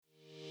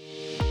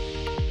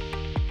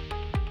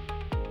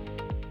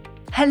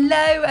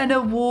Hello and a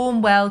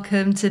warm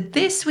welcome to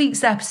this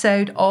week's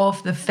episode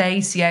of the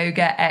Face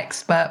Yoga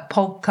Expert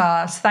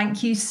Podcast.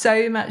 Thank you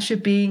so much for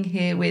being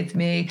here with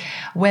me.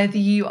 Whether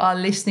you are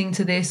listening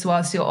to this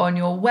whilst you're on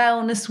your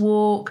wellness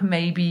walk,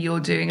 maybe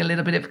you're doing a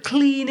little bit of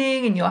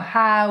cleaning in your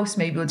house,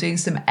 maybe you're doing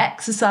some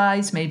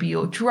exercise, maybe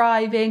you're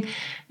driving,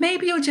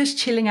 maybe you're just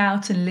chilling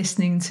out and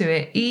listening to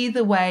it.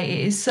 Either way,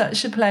 it is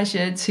such a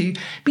pleasure to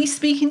be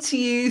speaking to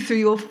you through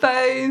your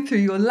phone, through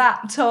your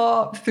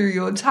laptop, through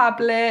your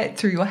tablet,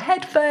 through your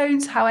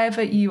headphones,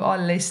 however you are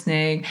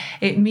listening.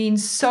 It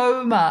means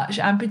so much,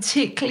 and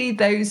particularly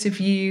those of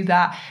you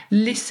that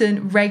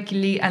listen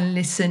regularly and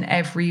listen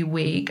every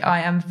week.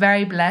 I am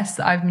very blessed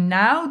that I'm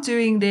now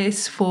doing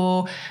this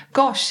for,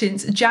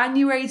 since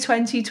January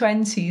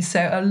 2020,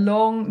 so a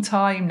long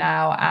time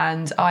now,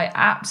 and I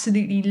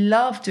absolutely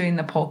love doing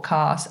the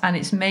podcast, and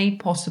it's made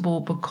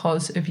possible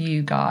because of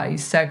you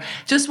guys. So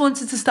just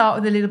wanted to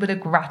start with a little bit of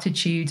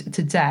gratitude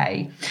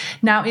today.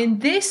 Now, in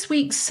this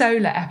week's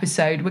solo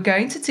episode, we're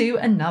going to do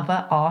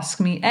another Ask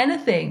Me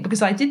Anything,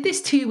 because I did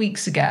this 2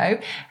 weeks ago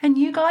and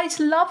you guys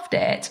loved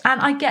it.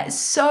 And I get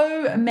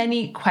so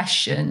many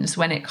questions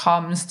when it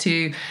comes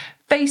to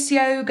face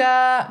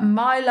yoga,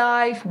 my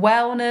life,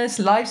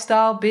 wellness,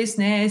 lifestyle,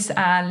 business,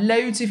 and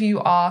loads of you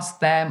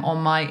ask them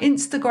on my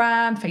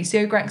Instagram, Face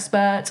Yoga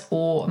Expert,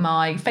 or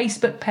my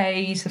Facebook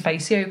page, the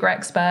Face Yoga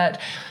Expert.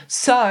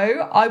 So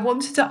I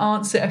wanted to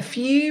answer a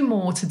few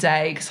more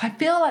today because I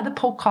feel like the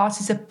podcast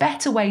is a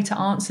better way to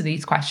answer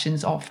these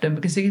questions often,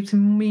 because it gives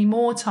me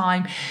more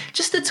time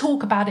just to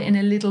talk about it in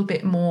a little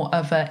bit more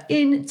of an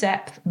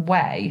in-depth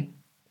way.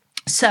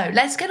 So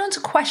let's get on to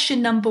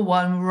question number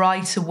one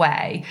right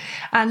away.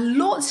 And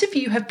lots of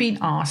you have been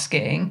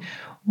asking,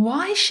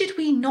 why should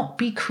we not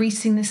be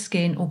creasing the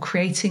skin or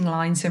creating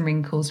lines and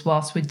wrinkles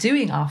whilst we're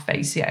doing our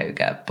face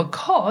yoga?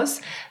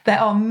 Because there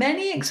are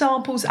many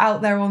examples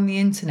out there on the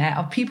internet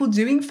of people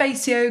doing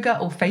face yoga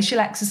or facial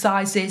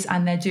exercises,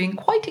 and they're doing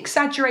quite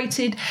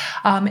exaggerated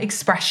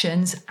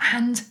expressions,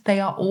 and they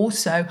are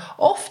also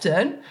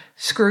often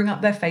screwing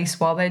up their face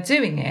while they're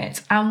doing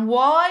it. And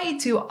why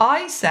do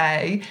I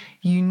say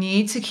you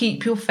need to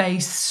keep your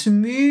face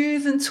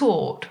smooth and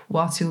taut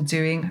whilst you're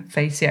doing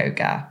face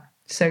yoga?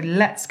 So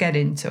let's get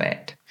into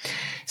it.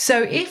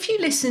 So if you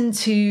listened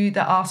to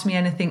the Ask Me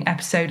Anything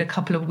episode a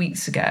couple of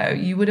weeks ago,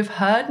 you would have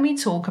heard me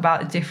talk about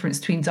the difference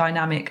between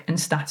dynamic and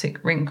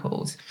static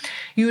wrinkles.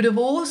 You would have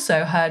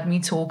also heard me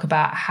talk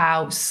about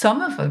how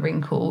some of the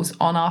wrinkles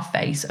on our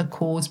face are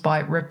caused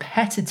by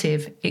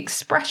repetitive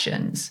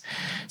expressions.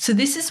 So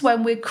this is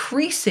when we're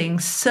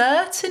creasing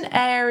certain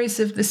areas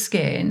of the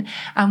skin,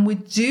 and we're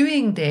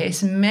doing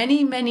this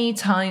many, many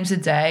times a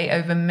day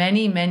over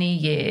many, many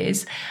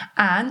years.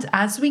 And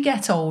as we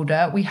get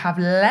older, we have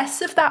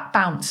less of that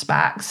bounce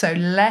back, so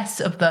less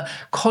of the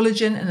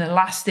collagen and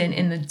elastin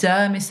in the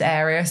dermis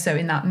area, so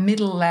in that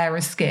middle layer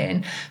of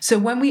skin. So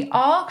when we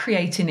are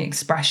creating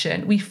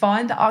expression, we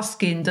find that our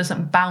skin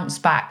doesn't bounce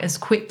back as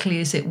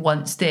quickly as it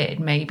once did,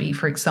 maybe,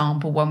 for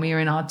example, when we were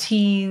in our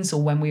teens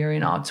or when we were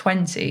in our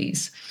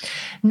 20s.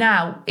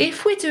 Now,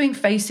 if we're doing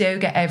face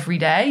yoga every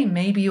day,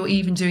 maybe you're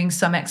even doing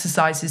some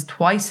exercises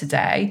twice a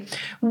day,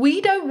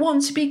 we don't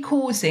want to be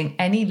causing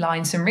any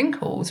lines and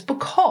wrinkles,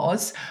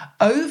 because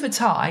over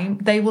time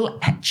they will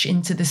etch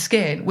into the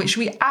skin, which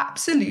we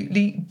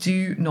absolutely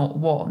do not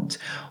want.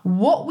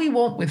 What we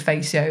want with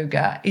face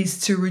yoga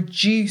is to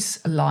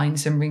reduce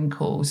lines and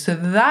wrinkles. So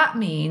that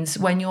means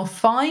when you're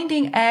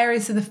finding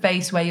areas of the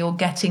face where you're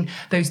getting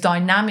those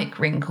dynamic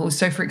wrinkles,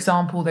 so for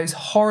example, those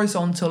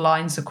horizontal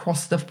lines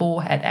across the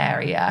forehead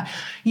area,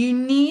 you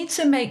need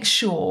to make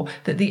sure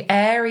that the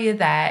area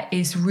there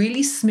is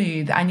really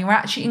smooth and you're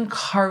actually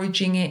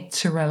encouraging it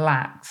to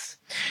relax.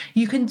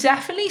 You can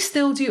definitely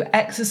still do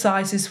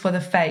exercises for the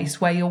face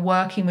where you're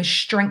working with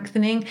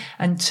strengthening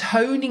and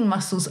toning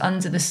muscles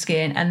under the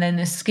skin, and then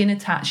the skin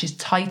attached is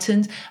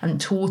tightened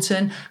and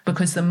tautened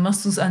because the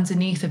muscles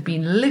underneath have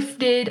been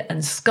lifted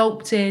and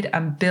sculpted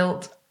and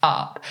built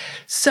up.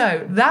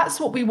 So that's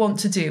what we want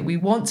to do. We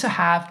want to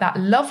have that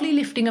lovely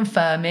lifting and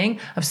firming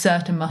of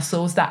certain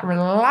muscles, that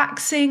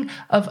relaxing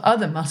of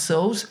other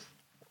muscles.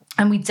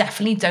 And we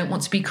definitely don't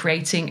want to be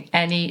creating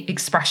any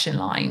expression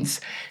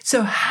lines.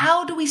 So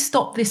how do we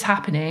stop this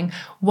happening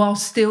while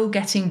still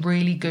getting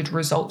really good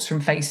results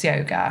from face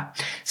yoga?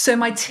 So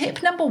my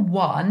tip number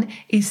one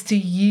is to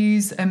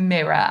use a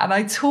mirror. And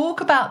I talk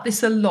about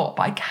this a lot,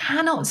 but I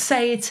cannot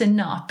say it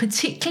enough,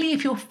 particularly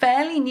if you're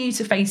fairly new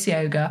to face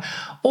yoga,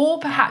 or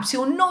perhaps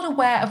you're not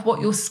aware of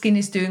what your skin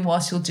is doing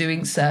whilst you're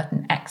doing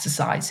certain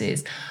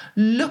exercises.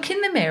 Look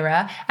in the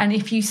mirror, and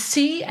if you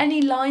see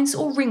any lines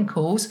or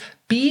wrinkles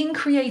being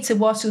created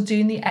whilst you're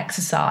doing the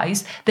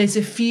exercise, there's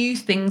a few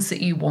things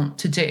that you want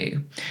to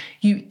do.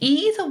 You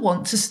either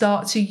want to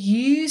start to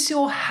use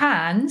your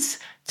hands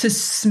to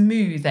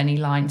smooth any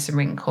lines and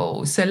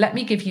wrinkles. So let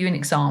me give you an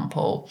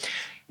example.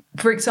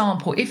 For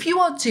example, if you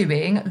are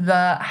doing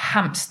the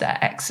hamster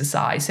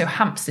exercise, so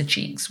hamster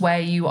cheeks,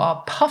 where you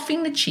are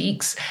puffing the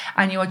cheeks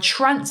and you are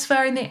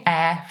transferring the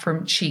air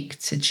from cheek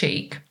to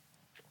cheek,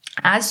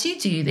 As you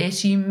do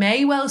this, you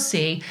may well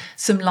see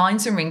some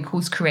lines and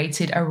wrinkles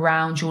created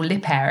around your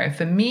lip area.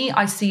 For me,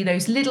 I see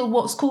those little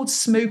what's called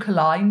smoker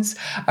lines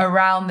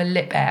around the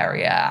lip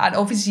area. And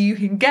obviously you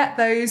can get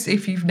those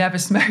if you've never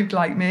smoked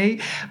like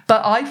me,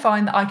 but I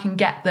find that I can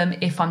get them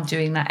if I'm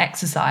doing that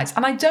exercise.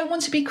 And I don't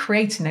want to be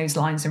creating those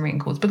lines and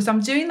wrinkles because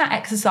I'm doing that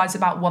exercise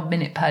about 1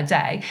 minute per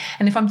day.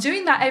 And if I'm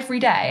doing that every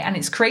day and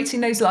it's creating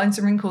those lines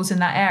and wrinkles in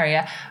that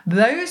area,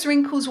 those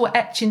wrinkles will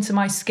etch into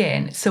my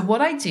skin. So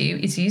what I do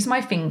is use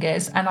my fingers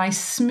and I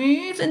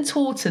smooth and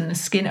tauten the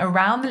skin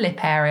around the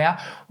lip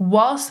area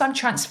whilst I'm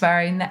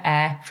transferring the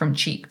air from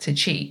cheek to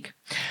cheek.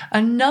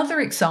 Another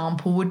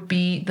example would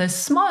be the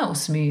smile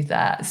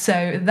smoother.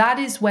 So that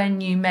is when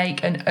you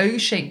make an O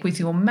shape with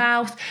your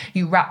mouth,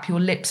 you wrap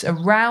your lips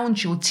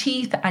around your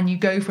teeth and you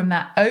go from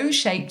that O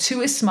shape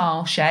to a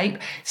smile shape,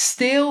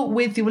 still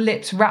with your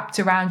lips wrapped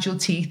around your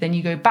teeth, then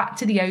you go back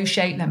to the O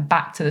shape, then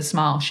back to the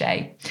smile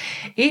shape.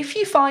 If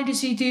you find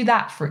as you do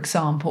that, for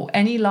example,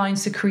 any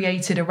lines are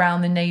created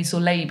around the nasal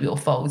labial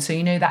fold, so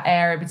you know that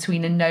area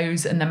between the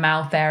nose and the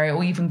mouth area,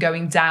 or even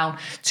going down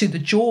to the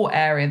jaw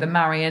area, the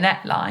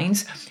marionette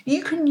lines,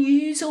 you can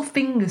use your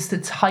fingers to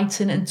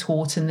tighten and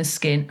tauten the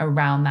skin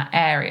around that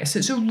area. So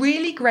it's a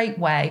really great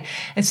way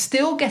of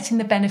still getting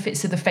the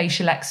benefits of the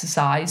facial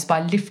exercise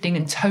by lifting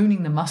and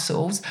toning the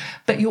muscles,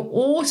 but you're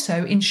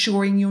also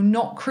ensuring you're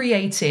not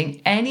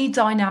creating any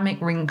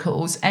dynamic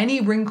wrinkles, any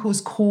wrinkles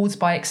caused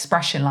by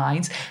expression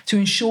lines, to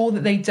ensure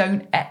that they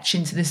don't etch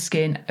into the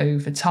skin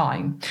over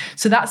time.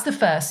 So that's the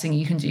first thing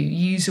you can do,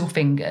 use your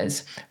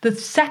fingers. The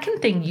second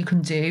thing you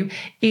can do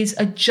is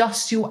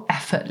adjust your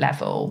effort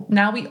level.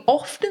 Now, we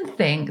often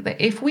think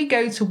that if we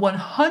go to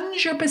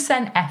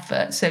 100%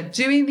 effort, so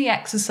doing the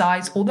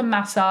exercise or the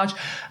massage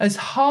as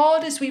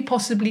hard as we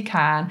possibly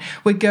can,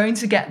 we're going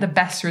to get the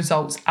best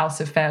results out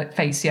of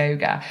face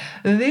yoga.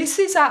 This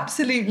is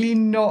absolutely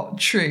not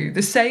true.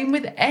 The same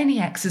with any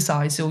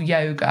exercise or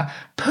yoga.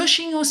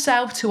 Pushing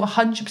yourself to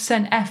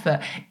 100% effort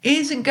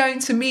isn't going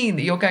to mean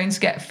that you're going to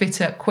get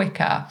fitter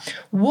quicker.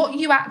 What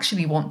you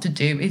actually want to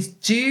do is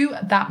do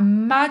that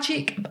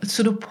magic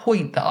sort of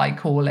point that I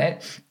call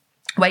it,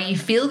 where you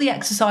feel the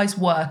exercise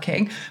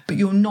working, but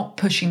you're not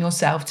pushing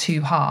yourself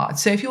too hard.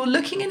 So if you're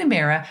looking in a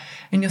mirror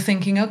and you're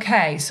thinking,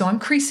 okay, so I'm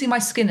creasing my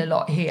skin a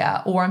lot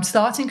here, or I'm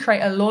starting to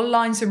create a lot of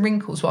lines and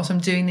wrinkles whilst I'm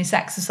doing this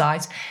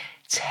exercise,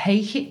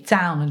 take it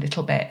down a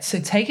little bit. So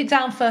take it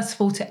down, first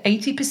of all, to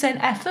 80%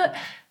 effort.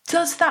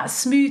 Does that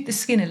smooth the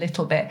skin a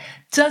little bit?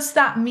 Does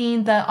that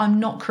mean that I'm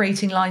not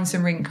creating lines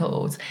and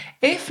wrinkles?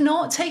 If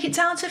not, take it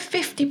down to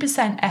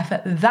 50%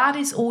 effort. That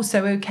is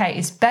also okay.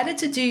 It's better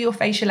to do your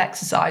facial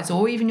exercise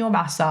or even your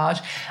massage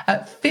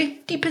at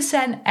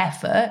 50%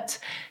 effort,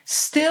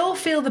 still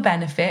feel the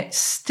benefit,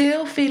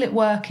 still feel it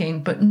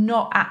working, but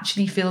not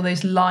actually feel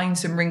those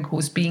lines and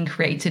wrinkles being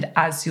created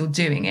as you're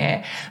doing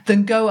it,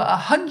 then go at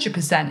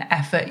 100%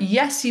 effort.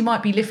 Yes, you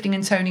might be lifting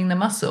and toning the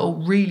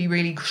muscle really,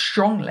 really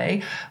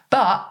strongly,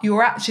 but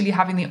you're actually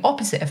having the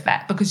opposite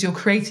effect because you're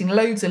creating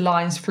loads of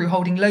lines through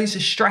holding loads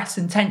of stress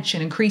and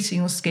tension and creasing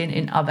your skin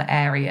in other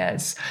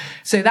areas.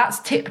 So that's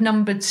tip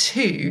number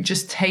 2,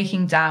 just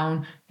taking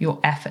down your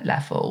effort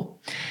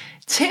level.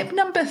 Tip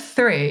number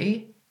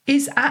 3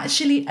 is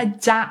actually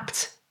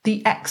adapt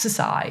the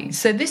exercise.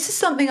 So this is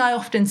something I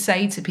often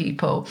say to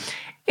people.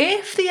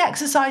 If the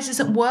exercise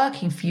isn't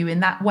working for you in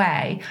that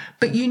way,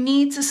 but you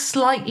need to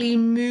slightly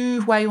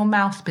move where your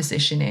mouth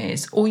position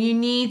is, or you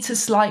need to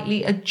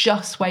slightly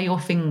adjust where your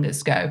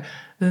fingers go,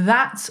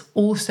 that's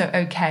also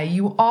okay.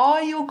 You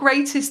are your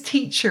greatest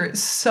teacher.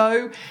 It's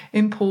so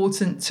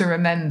important to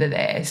remember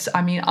this.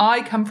 I mean,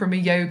 I come from a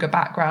yoga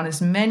background,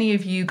 as many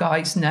of you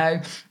guys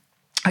know.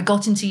 I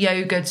got into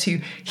yoga to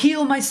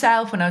heal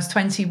myself when I was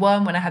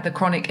 21, when I had the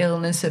chronic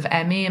illness of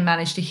ME, and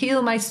managed to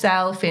heal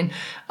myself in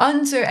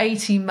under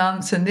 18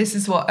 months. And this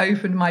is what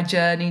opened my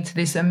journey to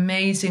this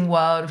amazing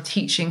world of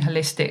teaching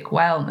holistic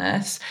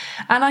wellness.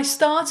 And I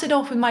started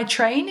off with my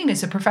training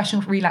as a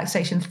professional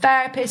relaxation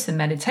therapist, a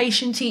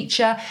meditation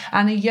teacher,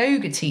 and a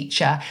yoga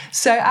teacher.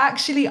 So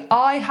actually,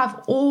 I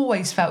have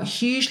always felt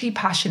hugely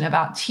passionate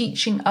about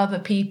teaching other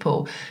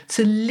people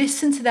to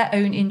listen to their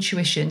own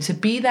intuition, to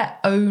be their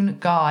own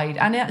guide.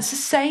 And it's the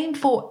same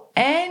for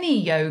any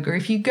yoga.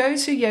 If you go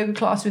to a yoga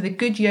class with a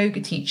good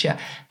yoga teacher,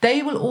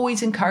 they will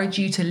always encourage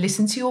you to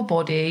listen to your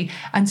body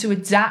and to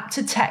adapt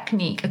a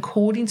technique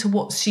according to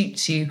what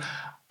suits you.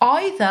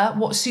 Either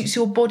what suits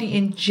your body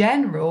in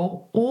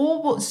general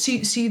or what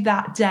suits you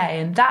that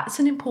day. And that's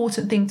an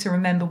important thing to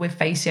remember with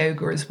face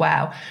yoga as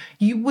well.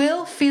 You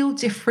will feel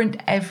different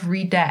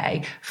every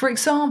day. For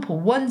example,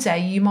 one day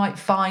you might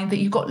find that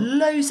you've got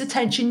loads of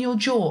tension in your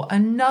jaw.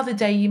 Another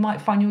day you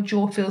might find your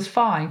jaw feels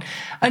fine.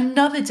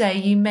 Another day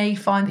you may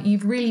find that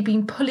you've really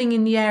been pulling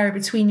in the area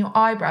between your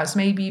eyebrows.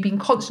 Maybe you've been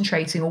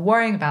concentrating or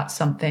worrying about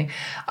something.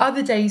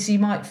 Other days you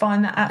might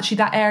find that actually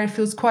that area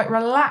feels quite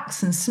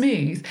relaxed and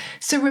smooth.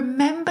 So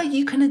remember remember,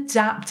 you can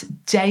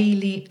adapt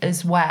daily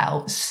as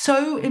well.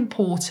 So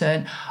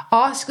important.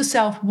 Ask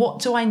yourself, what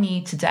do I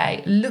need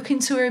today? Look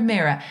into a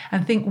mirror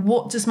and think,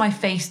 what does my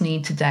face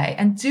need today?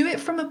 And do it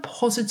from a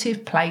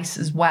positive place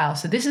as well.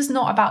 So this is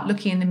not about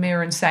looking in the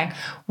mirror and saying,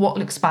 what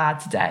looks bad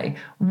today?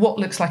 What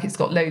looks like it's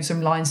got loads of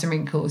lines and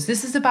wrinkles?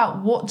 This is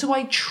about, what do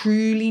I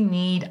truly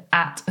need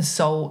at a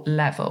soul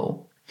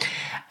level?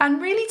 And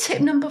really,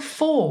 tip number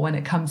 4 when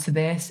it comes to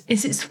this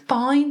is it's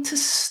fine to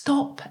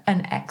stop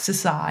an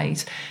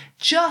exercise.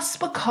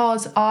 Just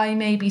because I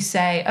maybe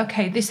say,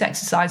 okay, this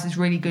exercise is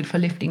really good for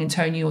lifting and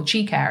toning your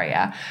cheek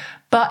area,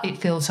 but it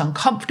feels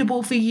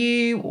uncomfortable for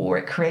you, or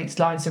it creates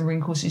lines and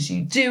wrinkles as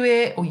you do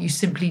it, or you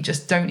simply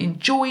just don't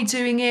enjoy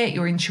doing it,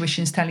 your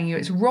intuition's telling you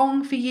it's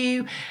wrong for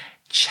you,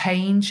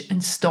 change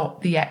and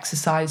stop the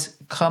exercise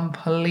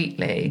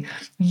completely.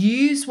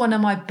 Use one of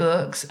my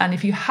books, and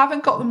if you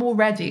haven't got them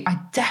already, I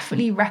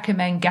definitely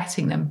recommend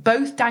getting them.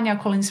 Both Danielle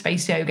Collins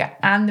Face Yoga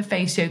and the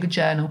Face Yoga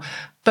Journal,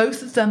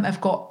 both of them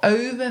have got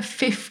over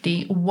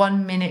 50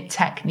 1-minute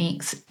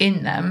techniques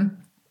in them.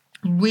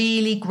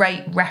 Really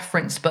great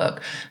reference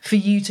book for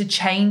you to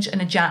change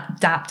and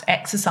adapt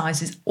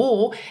exercises.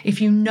 Or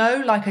if you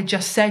know, like I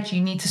just said,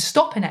 you need to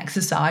stop an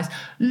exercise,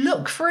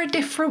 look for a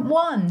different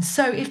one.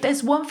 So if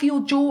there's one for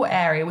your jaw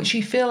area, which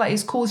you feel like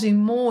is causing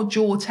more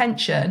jaw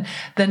tension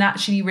than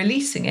actually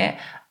releasing it,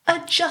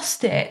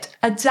 adjust it,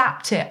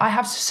 adapt it. I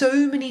have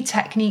so many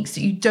techniques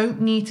that you don't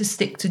need to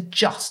stick to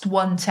just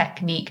one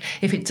technique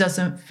if it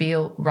doesn't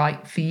feel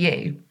right for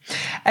you.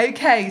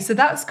 Okay, so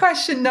that's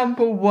question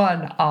number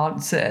 1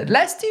 answered.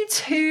 Let's do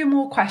 2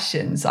 more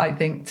questions, I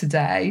think,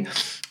 today.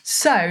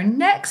 So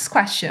next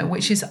question,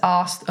 which is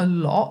asked a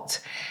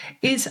lot,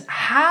 is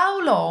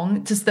how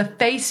long does the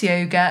Face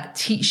Yoga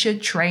teacher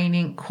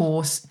training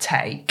course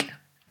take?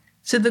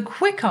 So the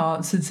quick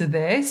answer to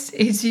this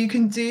is you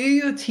can do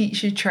your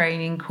teacher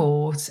training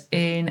course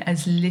in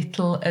as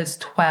little as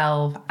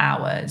 12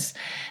 hours.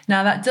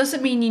 Now, that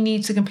doesn't mean you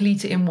need to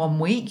complete it in 1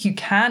 week. You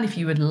can if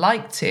you would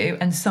like to,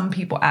 and some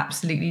people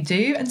absolutely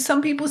do. And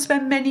some people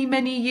spend many,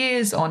 many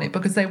years on it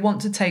because they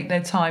want to take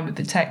their time with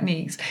the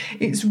techniques.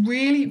 It's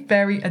really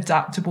very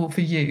adaptable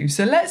for you.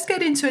 So let's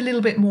get into a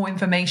little bit more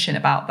information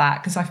about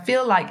that, because I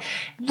feel like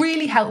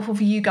really helpful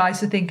for you guys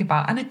to think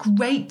about, and a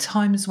great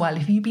time as well.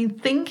 If you've been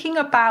thinking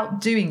about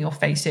doing your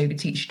Face Yoga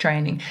teacher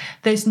training,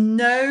 there's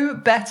no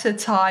better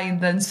time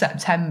than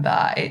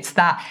September. It's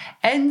that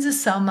end of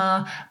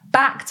summer,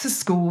 back to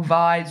school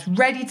vibes,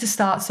 ready to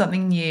start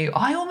something new.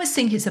 I almost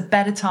think it's a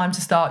better time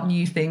to start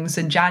new things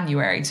than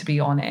January, to be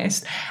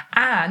honest.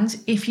 And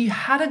if you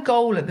had a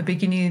goal at the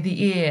beginning of the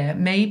year,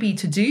 maybe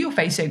to do your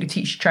Face Yoga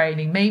teacher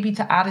training, maybe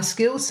to add a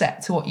skill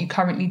set to what you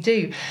currently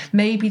do,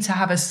 maybe to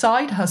have a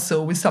side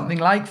hustle with something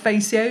like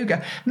Face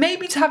Yoga,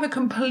 maybe to have a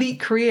complete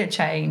career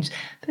change,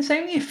 there's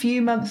only a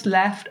few months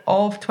left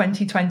of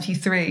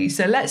 2023.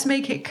 So let's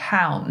make it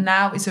count.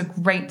 Now is a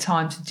great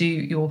time to do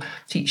your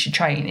teacher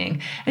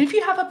training. And if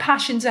you have a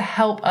passion to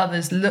help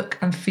others look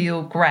and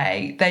feel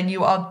great, then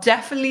you are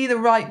definitely the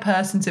right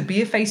person to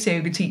be a Face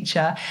Yoga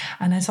teacher.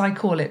 And as I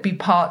call it, be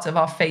part of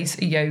our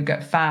Face Yoga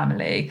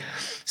family.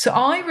 So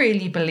I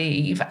really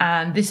believe,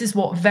 and this is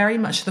what very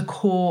much the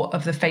core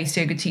of the Face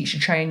Yoga teacher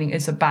training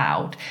is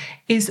about,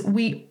 is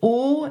we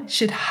all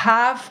should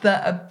have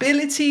the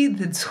ability,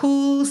 the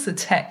tools, the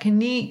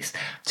techniques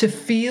to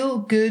feel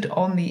good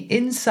on the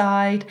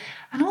inside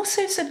and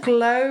also to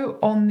glow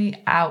on the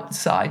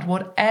outside,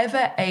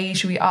 whatever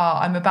age we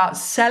are. I'm about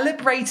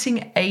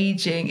celebrating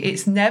aging.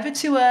 It's never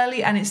too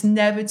early and it's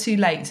never too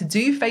late to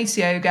do Face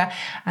Yoga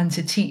and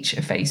to teach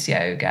Face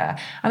Yoga.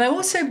 And I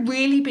also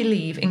really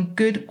believe in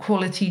good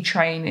quality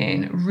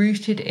training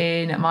rooted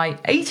in my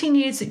 18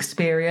 years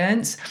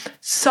experience,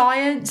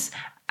 science,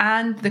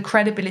 and the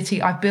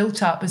credibility I've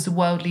built up as the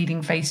world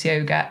leading Face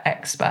Yoga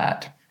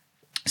expert.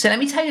 So let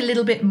me tell you a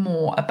little bit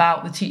more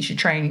about the teacher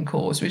training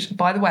course, which,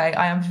 by the way,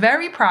 I am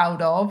very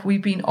proud of.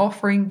 We've been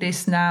offering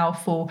this now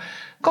for,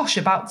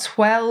 about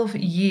 12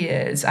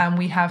 years, and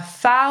we have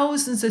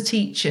thousands of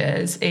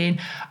teachers in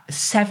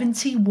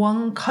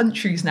 71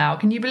 countries now.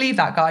 Can you believe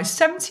that, guys?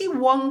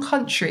 71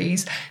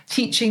 countries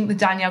teaching the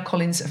Danielle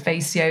Collins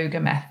Face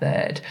Yoga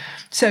method.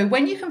 So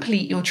when you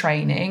complete your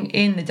training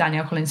in the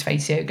Danielle Collins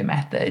Face Yoga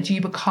method, you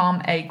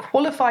become a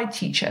qualified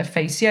teacher of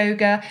Face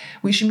Yoga,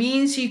 which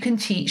means you can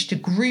teach to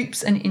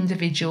groups and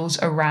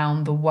individuals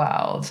around the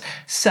world.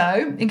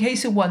 So in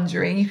case you're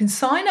wondering, you can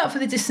sign up for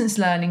the distance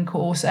learning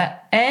course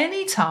at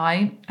any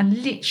time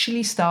and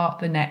literally start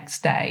the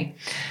next day.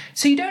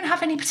 So you don't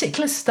have any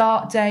particular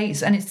start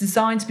dates, and it's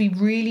designed to be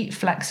really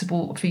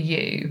flexible for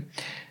you.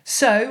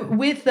 So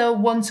with the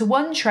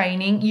one-to-one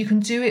training, you can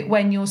do it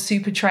when your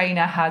super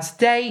trainer has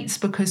dates,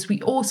 because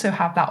we also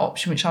have that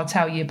option, which I'll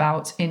tell you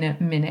about in a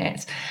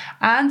minute.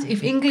 And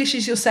if English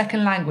is your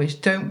second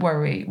language, don't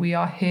worry, we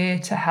are here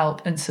to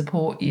help and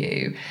support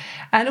you.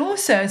 And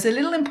also, as a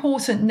little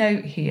important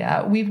note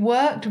here, we've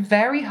worked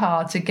very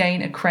hard to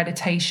gain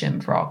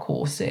accreditation for our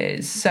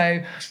courses.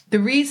 So the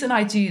reason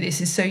I do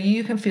this is so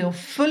you can feel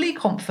fully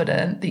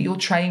confident that you'll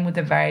train with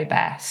the very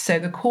best. So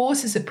the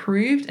course is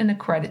approved and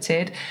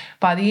accredited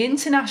by the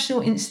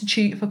International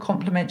Institute for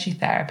Complementary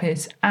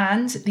Therapists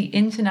and the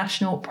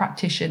International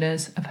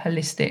Practitioners of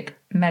Holistic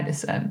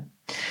Medicine.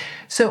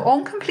 So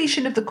on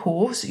completion of the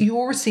course,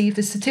 you'll receive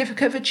the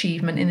Certificate of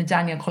Achievement in the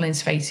Danielle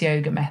Collins Face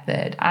Yoga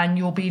Method, and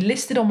you'll be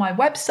listed on my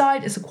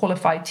website as a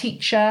qualified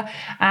teacher.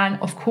 And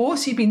of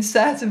course, you've been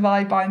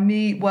certified by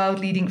me, world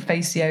leading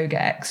face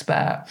yoga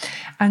expert.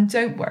 And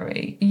don't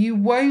worry, you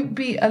won't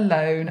be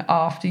alone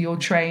after your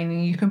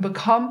training. You can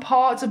become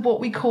part of what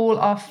we call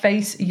our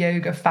face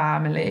yoga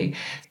family.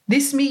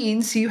 This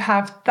means you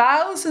have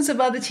thousands of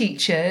other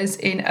teachers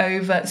in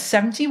over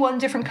 71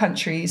 different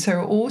countries who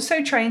are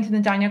also trained in the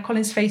Danielle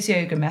Collins Face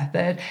Yoga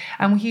Method,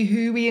 and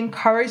who we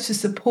encourage to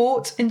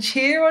support and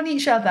cheer on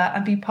each other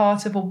and be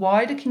part of a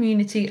wider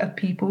community of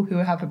people who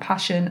have a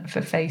passion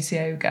for face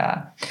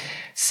yoga.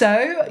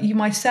 So you,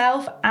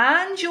 myself,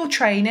 and your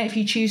trainer, if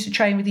you choose to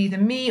train with either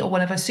me or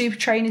one of our super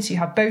trainers, you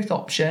have both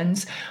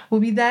options, will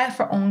be there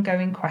for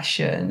ongoing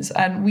questions.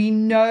 And we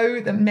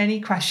know that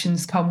many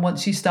questions come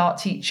once you start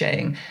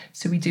teaching.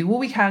 So we do all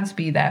we can to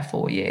be there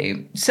for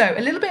you. So a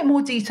little bit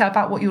more detail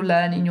about what you'll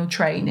learn in your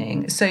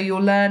training. So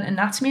you'll learn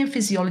anatomy and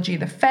physiology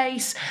of the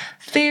face,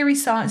 theory,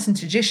 science and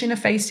tradition of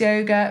face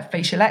yoga,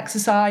 facial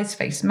exercise,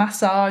 face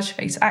massage,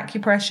 face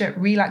acupressure,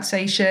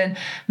 relaxation,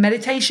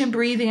 meditation,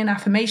 breathing and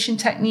affirmation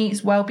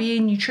techniques,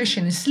 well-being,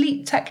 nutrition and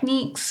sleep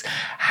techniques,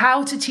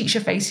 how to teach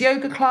a face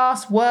yoga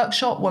class,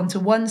 workshop,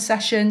 one-to-one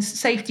sessions,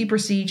 safety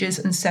procedures,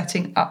 and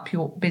setting up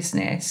your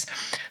business.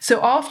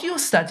 So after your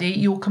study,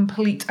 you'll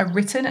complete a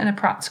written and a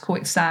practical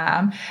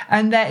exam,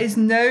 and there is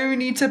no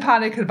need to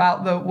panic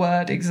about the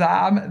word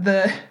exam.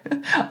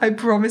 I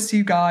promise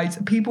you guys,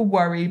 people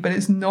worry, but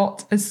it's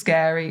not as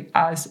scary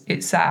as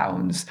it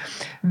sounds.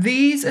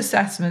 These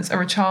assessments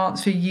are a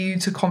chance for you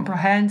to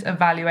comprehend,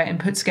 evaluate, and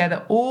put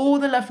together all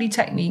the lovely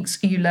techniques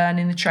you learn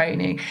in the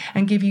training,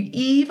 and give you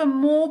even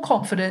more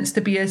confidence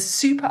to be a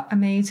super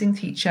amazing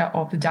teacher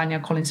of the Danielle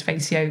Collins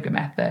Face Yoga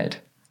Method.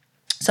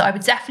 So I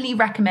would definitely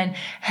recommend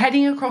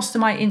heading across to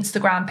my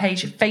Instagram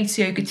page, Face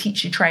Yoga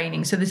Teacher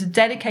Training. So there's a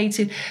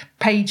dedicated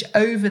page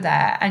over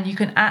there, and you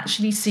can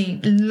actually see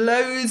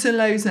loads and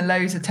loads and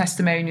loads of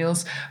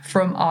testimonials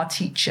from our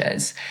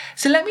teachers.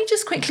 So let me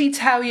just quickly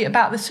tell you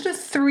about the sort of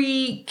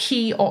 3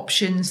 key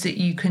options that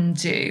you can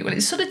do. Well,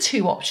 it's sort of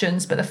 2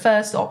 options, but the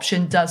first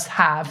option does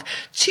have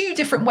 2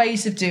 different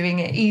ways of doing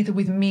it, either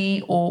with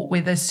me or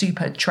with a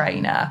super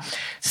trainer.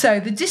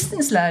 So the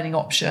distance learning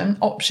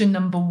option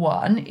number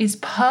 1, is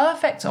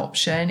perfect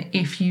option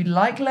if you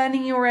like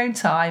learning your own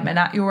time and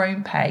at your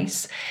own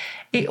pace.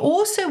 It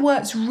also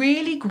works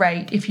really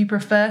great if you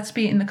prefer to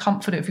be in the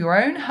comfort of your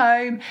own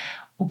home,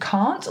 or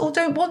can't or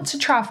don't want to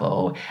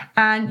travel,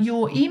 and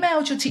you're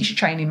emailed your teacher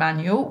training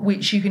manual,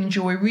 which you can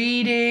enjoy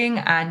reading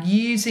and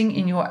using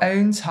in your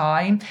own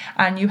time,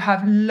 and you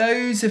have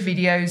loads of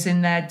videos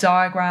in there,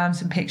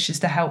 diagrams and pictures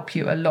to help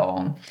you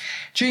along.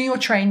 During your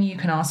training, you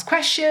can ask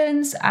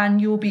questions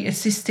and you'll be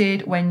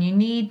assisted when you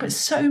need, but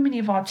so many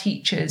of our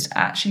teachers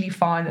actually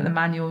find that the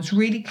manual is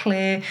really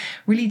clear,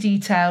 really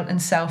detailed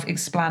and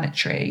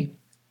self-explanatory.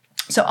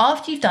 So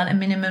after you've done a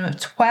minimum of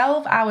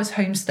 12 hours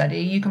home study,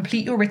 you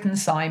complete your written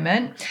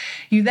assignment.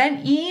 You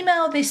then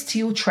email this to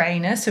your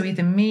trainer, so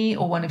either me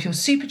or one of your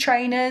super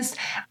trainers,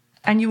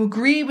 and you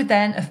agree with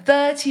then a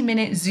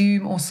 30-minute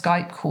Zoom or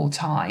Skype call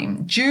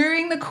time.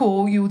 During the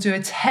call, you'll do a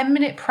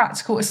 10-minute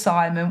practical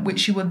assignment,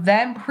 which you will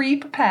then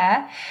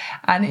pre-prepare.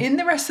 And in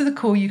the rest of the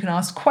call, you can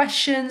ask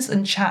questions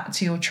and chat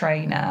to your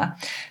trainer.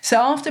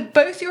 So after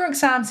both your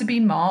exams have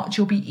been marked,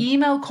 you'll be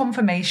emailed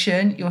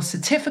confirmation, your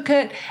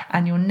certificate,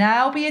 and you'll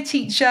now be a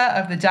teacher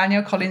of the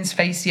Danielle Collins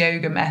Face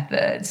Yoga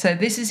Method. So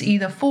this is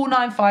either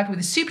 495 with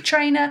a super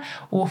trainer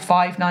or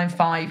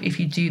 595 if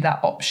you do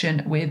that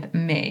option with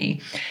me.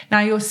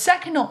 Now, your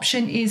second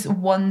option is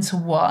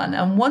one-to-one,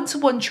 and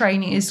one-to-one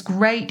training is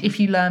great if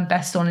you learn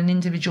best on an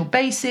individual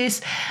basis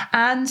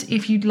and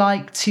if you'd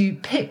like to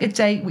pick a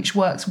date which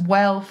works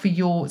well for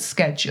your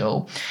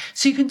schedule.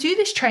 So you can do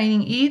this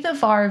training either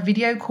via a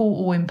video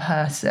call or in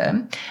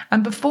person,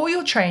 and before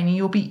your training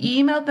you'll be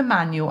emailed the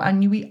manual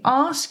and we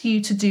ask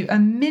you to do a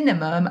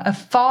minimum of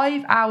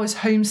 5 hours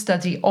home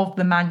study of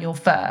the manual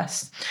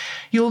first.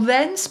 You'll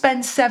then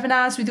spend 7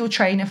 hours with your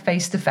trainer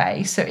face to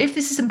face. So if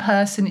this is in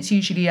person, it's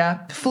usually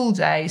a full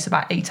day, so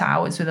about 8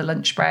 hours with a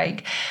lunch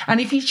break.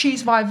 And if you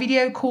choose via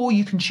video call,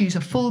 you can choose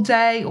a full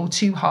day or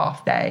 2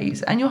 half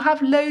days. And you'll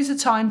have loads of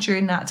time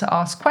during that to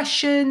ask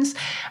questions,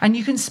 and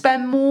you can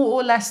spend more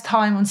or less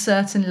time on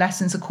certain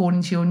lessons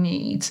according to your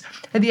needs.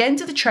 At the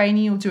end of the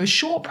training, you'll do a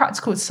short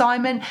practical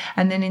assignment,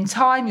 and then in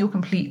time, you'll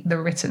complete the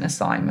written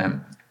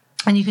assignment.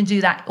 And you can do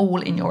that all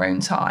in your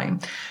own time.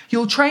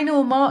 Your trainer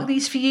will mark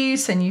these for you,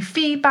 send you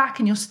feedback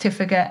and your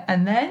certificate,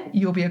 and then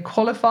you'll be a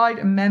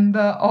qualified member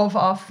of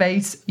our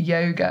Face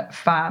Yoga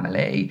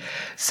family.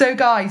 So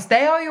guys,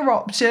 they are your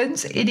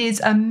options. It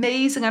is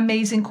amazing,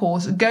 amazing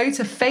course. Go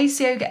to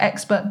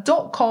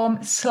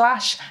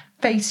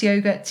faceyogaexpert.com/Face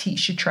Yoga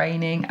Teacher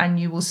Training and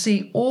you will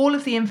see all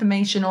of the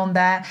information on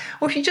there.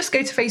 Or if you just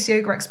go to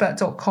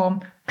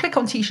faceyogaexpert.com, click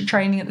on Teacher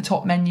Training at the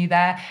top menu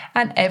there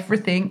and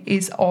everything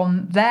is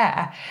on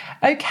there.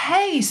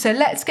 Okay, so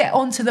let's get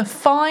on to the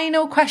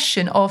final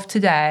question of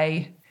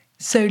today.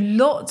 So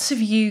lots of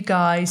you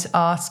guys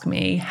ask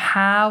me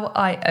how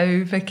I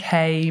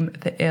overcame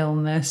the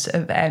illness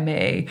of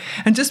ME.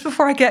 And just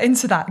before I get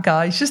into that,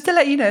 guys, just to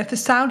let you know, if the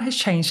sound has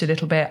changed a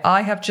little bit,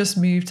 I have just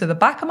moved to the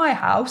back of my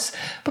house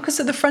because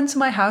at the front of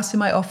my house in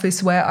my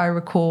office where I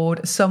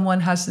record, someone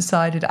has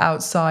decided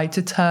outside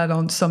to turn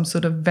on some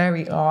sort of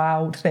very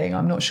loud thing.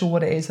 I'm not sure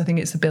what it is. I think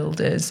it's the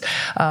builders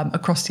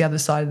across the other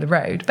side of the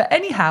road. But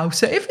anyhow,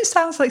 so if it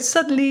sounds like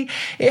suddenly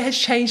it has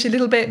changed a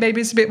little bit,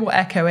 maybe it's a bit more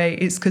echoey,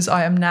 it's because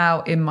I am now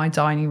in my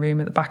dining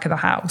room at the back of the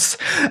house.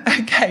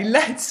 Okay,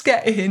 let's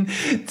get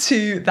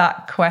into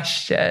that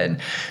question.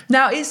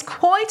 Now, it's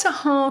quite a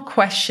hard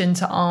question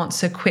to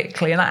answer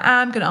quickly, and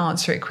I am going to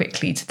answer it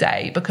quickly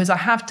today because I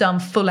have done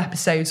full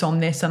episodes on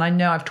this and I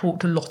know I've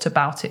talked a lot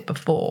about it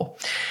before.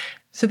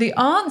 So the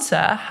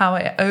answer, how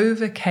I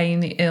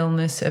overcame the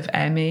illness of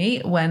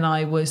ME when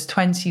I was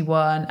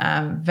 21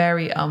 and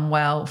very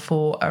unwell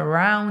for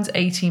around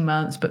 18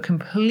 months, but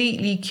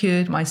completely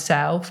cured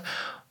myself,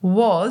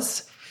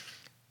 was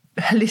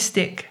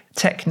holistic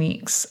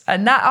techniques.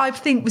 And that I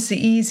think was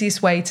the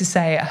easiest way to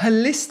say it,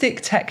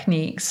 holistic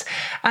techniques.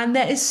 And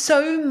there is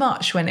so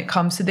much when it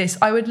comes to this.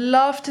 I would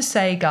love to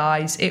say,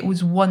 guys, it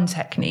was one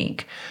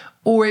technique,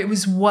 or it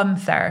was one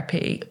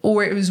therapy,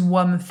 or it was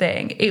one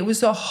thing. It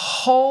was a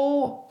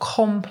whole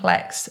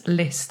complex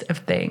list of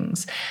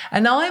things.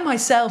 And I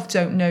myself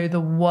don't know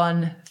the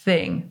one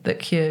thing that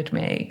cured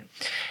me.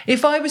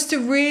 If I was to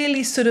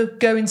really sort of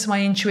go into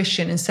my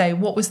intuition and say,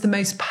 what was the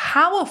most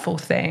powerful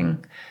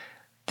thing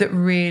that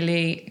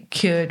really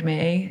cured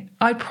me,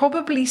 I'd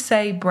probably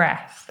say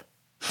breath.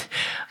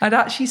 I'd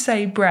actually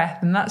say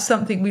breath. And that's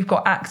something we've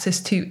got access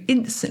to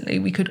instantly.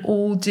 We could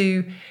all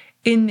do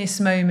in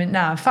this moment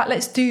now. In fact,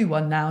 let's do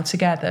one now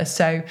together.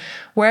 So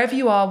wherever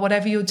you are,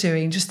 whatever you're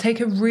doing, just take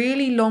a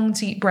really long,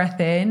 deep breath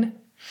in.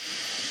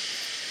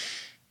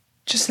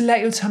 Just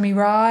let your tummy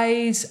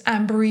rise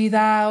and breathe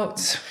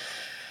out.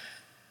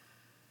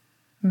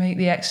 Make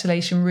the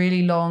exhalation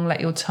really long.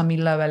 Let your tummy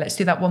lower. Let's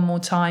do that one more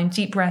time.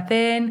 Deep breath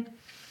in.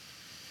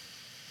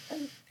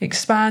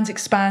 Expand,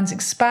 expand,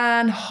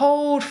 expand.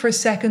 Hold for a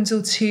second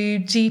or two.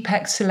 Deep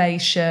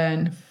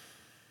exhalation.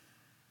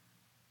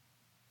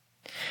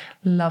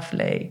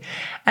 Lovely.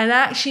 And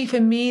actually for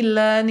me,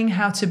 learning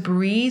how to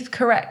breathe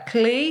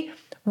correctly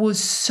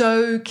was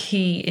so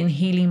key in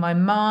healing my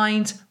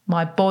mind,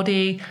 my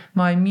body,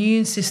 my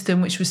immune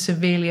system, which was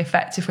severely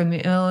affected from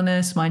the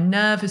illness, my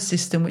nervous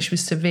system, which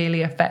was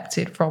severely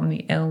affected from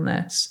the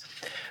illness.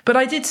 But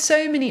I did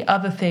so many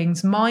other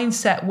things.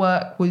 Mindset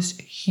work was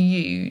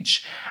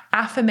huge.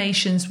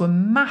 Affirmations were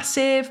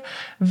massive.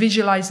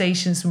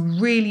 Visualizations were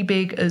really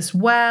big as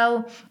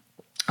well.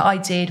 I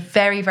did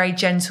very, very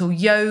gentle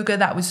yoga.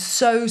 That was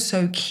so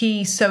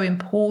key, so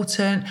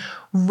important.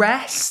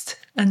 Rest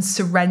and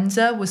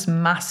surrender was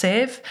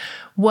massive.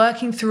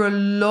 Working through a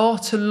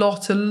lot of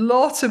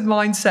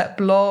mindset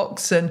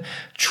blocks and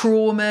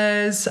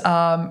traumas,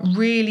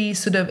 really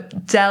sort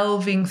of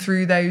delving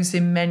through those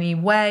in many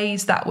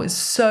ways. That was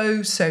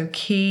so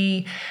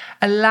key.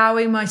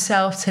 Allowing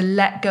myself to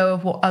let go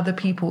of what other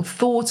people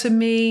thought of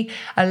me,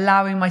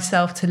 allowing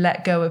myself to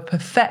let go of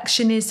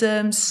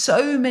perfectionism.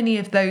 So many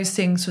of those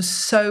things were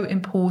so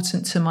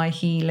important to my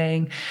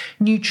healing.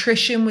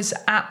 Nutrition was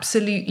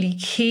absolutely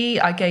key.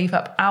 I gave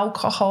up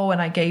alcohol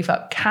and I gave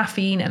up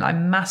caffeine and I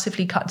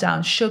massively cut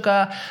down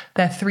sugar.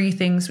 They're three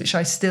things which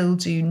I still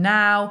do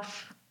now.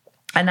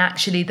 And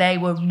actually, they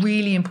were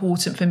really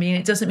important for me. And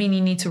it doesn't mean you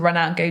need to run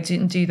out and go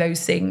and do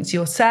those things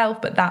yourself.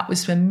 But that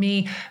was, for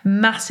me,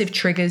 massive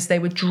triggers. They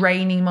were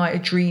draining my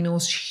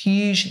adrenals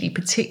hugely,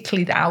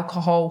 particularly the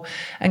alcohol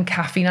and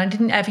caffeine. I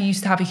didn't ever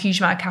used to have a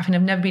huge amount of caffeine.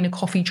 I've never been a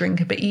coffee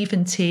drinker, but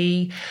even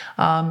tea,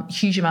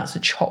 huge amounts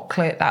of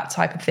chocolate, that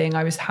type of thing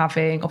I was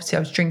having. Obviously, I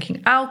was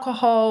drinking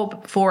alcohol.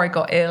 But before I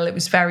got ill, it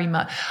was very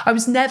much, I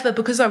was never,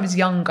 because I was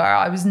younger,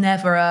 I was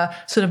never a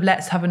sort of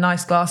let's have a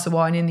nice glass of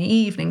wine in the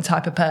evening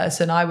type of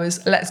person. I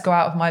was let's go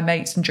out with my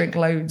mates and drink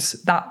loads,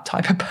 that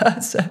type of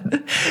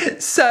person.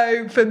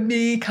 So for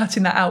me,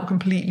 cutting that out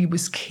completely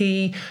was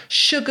key.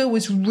 Sugar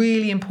was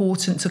really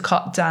important to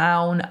cut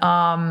down.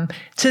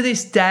 To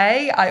this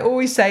day, I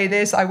always say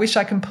this, I wish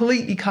I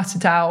completely cut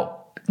it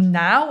out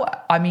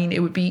now, I mean,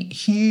 it would be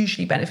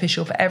hugely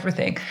beneficial for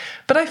everything.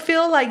 But I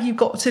feel like you've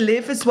got to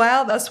live as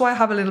well. That's why I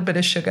have a little bit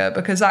of sugar,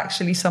 because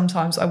actually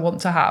sometimes I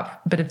want to have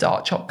a bit of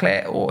dark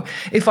chocolate, or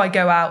if I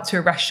go out to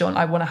a restaurant,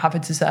 I want to have a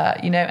dessert,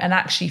 and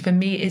actually for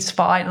me, it's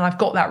fine. And I've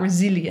got that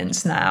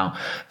resilience now.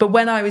 But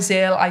when I was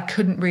ill, I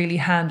couldn't really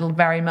handle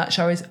very much.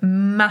 I was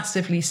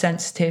massively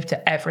sensitive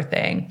to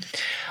everything.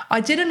 I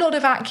did a lot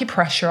of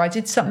acupressure. I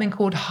did something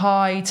called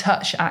high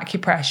touch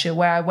acupressure,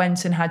 where I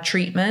went and had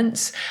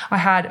treatments. I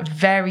had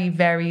very,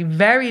 very,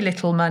 very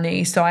little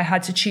money, so I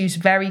had to choose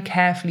very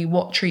carefully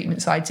what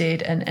treatments I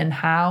did and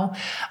how.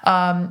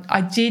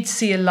 I did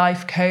see a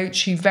life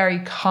coach who very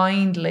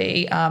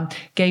kindly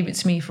gave it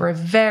to me for a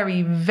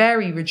very,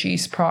 very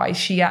reduced price.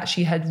 She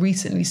actually had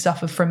recently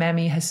suffered from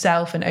ME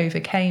herself and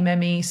overcame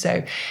ME,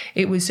 so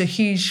it was a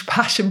huge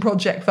passion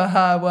project for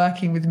her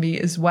working with me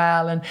as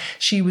well. And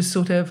she was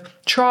sort of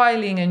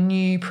trialing a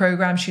new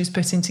program she was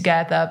putting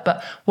together,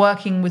 but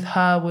working with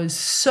her was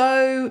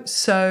so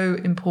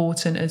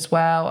important as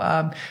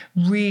well.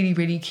 Really,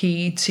 really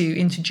key to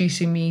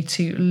introducing me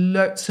to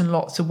lots and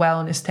lots of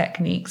wellness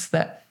techniques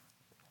that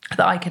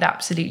I could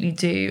absolutely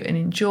do and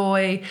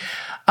enjoy.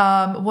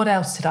 What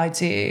else did I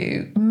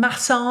do?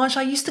 Massage.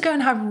 I used to go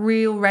and have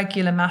real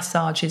regular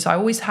massages. I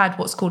always had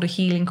what's called a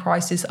healing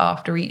crisis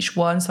after each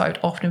one. So I would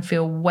often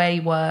feel way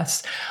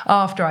worse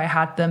after I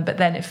had them, but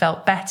then it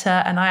felt better.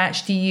 And I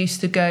actually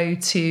used to go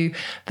to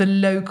the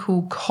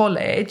local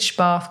college,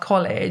 Bath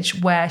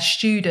College, where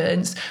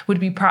students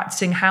would be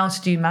practicing how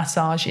to do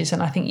massages.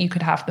 And I think you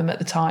could have them at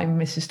the time,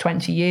 this is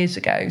 20 years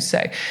ago.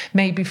 So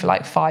maybe for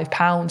like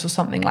 £5 or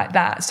something like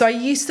that. So I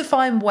used to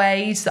find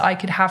ways that I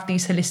could have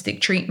these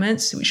holistic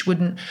treatments, which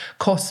wouldn't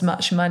cost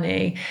much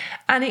money.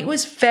 And it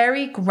was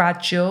very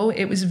gradual.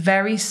 It was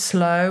very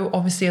slow.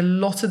 Obviously, a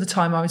lot of the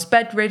time I was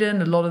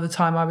bedridden. A lot of the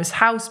time I was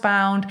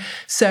housebound.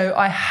 So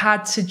I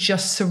had to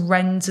just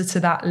surrender to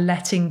that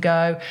letting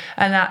go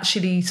and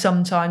actually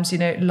sometimes,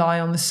 lie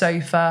on the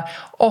sofa.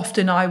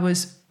 Often I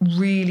was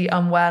really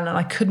unwell and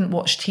I couldn't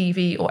watch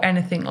TV or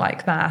anything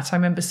like that. I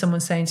remember someone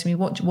saying to me,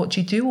 what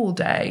do you do all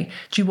day?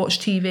 Do you watch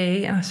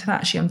TV? And I said,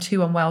 actually, I'm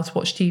too unwell to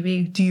watch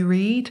TV. Do you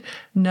read?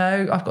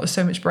 No, I've got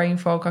so much brain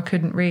fog, I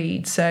couldn't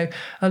read. So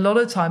a lot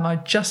of the time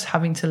I'm just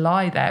having to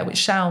lie there,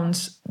 which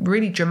sounds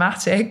really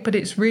dramatic, but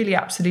it's really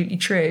absolutely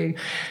true.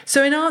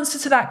 So in answer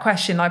to that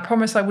question, I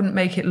promised I wouldn't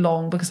make it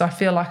long because I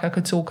feel like I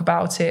could talk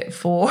about it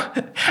for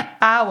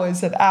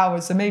hours and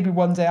hours. So maybe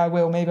one day I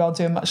will. Maybe I'll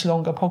do a much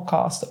longer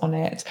podcast on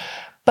it.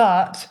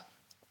 But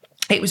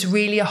it was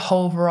really a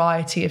whole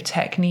variety of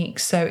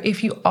techniques. So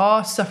if you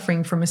are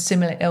suffering from a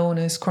similar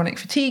illness, chronic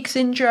fatigue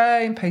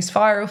syndrome,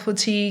 post-viral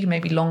fatigue,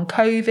 maybe long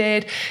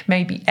COVID,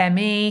 maybe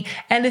ME,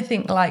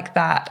 anything like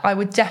that, I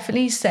would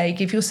definitely say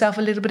give yourself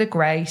a little bit of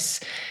grace.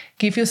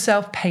 Give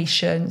yourself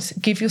patience,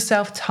 give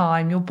yourself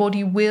time. Your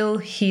body will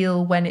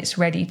heal when it's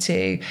ready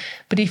to.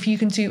 But if you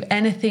can do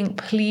anything,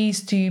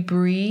 please do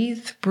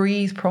breathe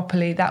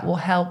properly. That will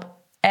help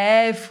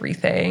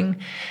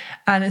everything.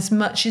 And as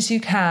much as you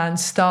can,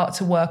 start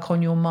to work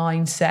on your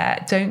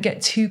mindset. Don't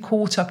get too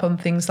caught up on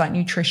things like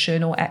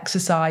nutrition or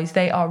exercise.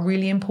 They are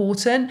really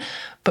important,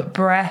 but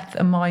breath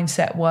and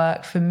mindset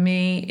work for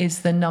me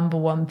is the number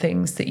one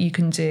things that you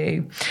can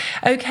do.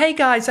 Okay,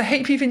 guys, I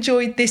hope you've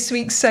enjoyed this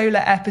week's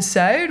solar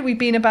episode. We've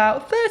been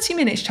about 30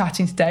 minutes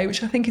chatting today,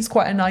 which I think is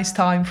quite a nice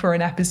time for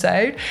an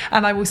episode.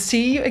 And I will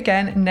see you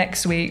again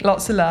next week.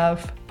 Lots of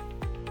love.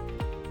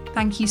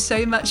 Thank you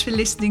so much for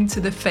listening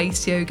to the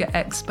Face Yoga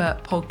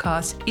Expert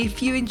podcast.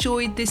 If you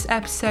enjoyed this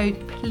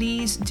episode,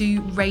 please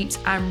do rate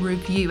and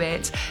review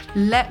it.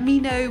 Let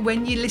me know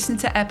when you listen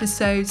to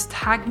episodes.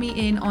 Tag me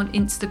in on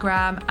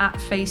Instagram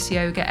at Face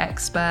Yoga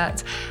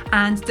Expert.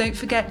 And don't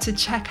forget to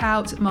check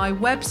out my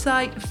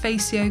website,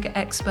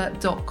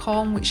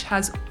 faceyogaexpert.com, which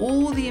has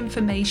all the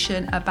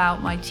information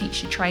about my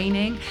teacher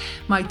training,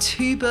 my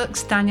 2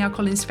 books, Danielle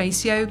Collins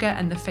Face Yoga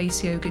and the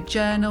Face Yoga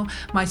Journal,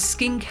 my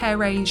skincare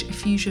range,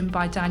 Fusion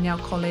by Danielle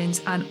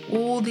Collins, and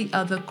all the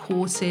other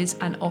courses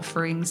and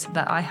offerings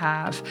that I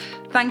have.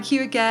 Thank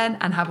you again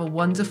and have a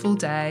wonderful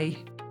day.